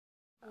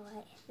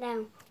Alright,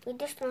 now we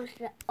just want to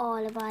get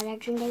all of our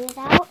legendaries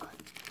out.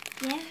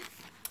 Yeah.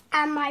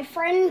 And my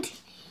friend,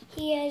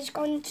 he is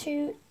going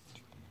to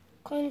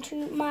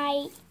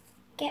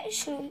get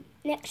some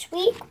next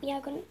week. We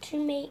are going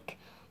to make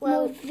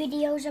more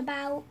videos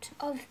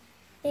of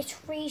this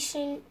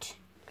recent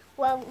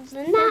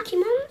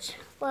Pokemons.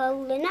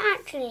 Well, they're not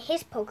actually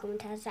his Pokemon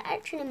cards, they're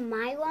actually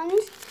my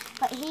ones,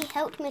 but he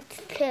helped me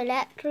to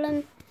collect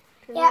them.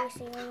 Yeah,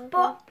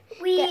 but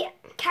we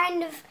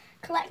kind of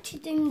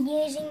collected them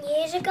years and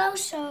years ago,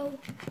 so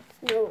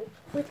no,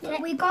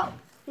 we got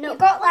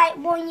like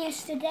one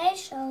yesterday,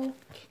 so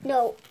we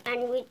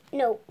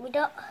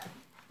don't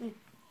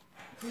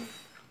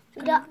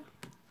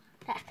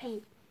that's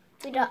paint.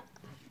 We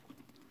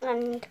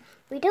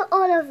got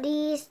all of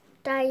these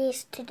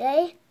diaries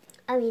today.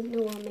 I mean,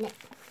 no, 1 minute.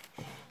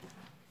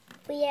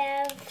 We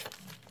have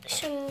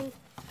some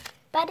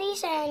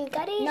buddies and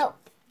gutties. No.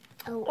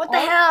 What the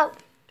hell?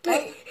 all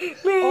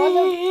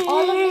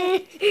of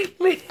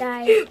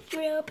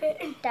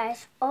them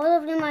dies. All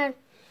of them are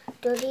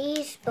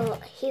duddies,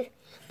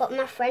 but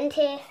my friend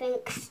here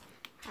thinks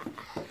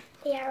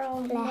they are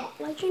all not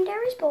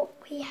legendaries, but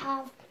we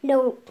have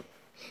no,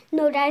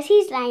 guys,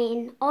 he's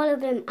lying. All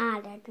of them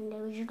are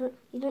legendaries. You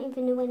don't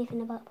even know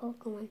anything about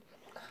Pokemon.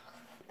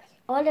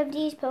 All of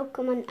these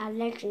Pokemon are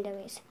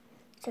legendaries.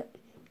 So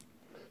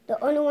the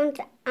only ones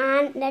that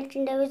aren't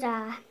legendaries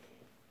are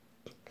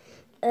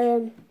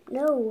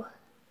no.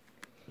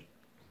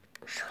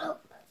 Shut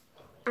up.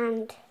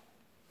 And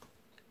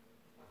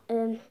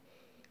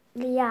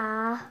they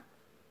are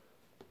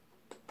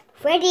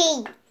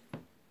Freddy.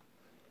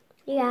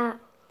 They are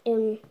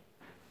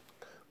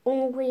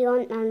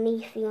Umbreon and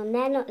Leafeon.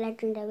 They're not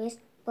legendaries,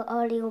 but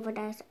all the other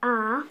guys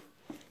are.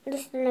 I'm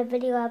just doing a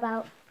video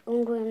about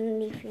Umbreon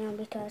and Leafeon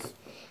because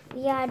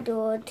we are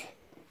good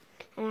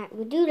and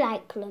we do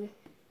like them.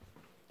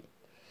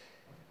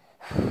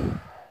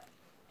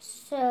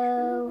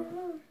 So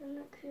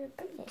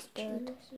it's good.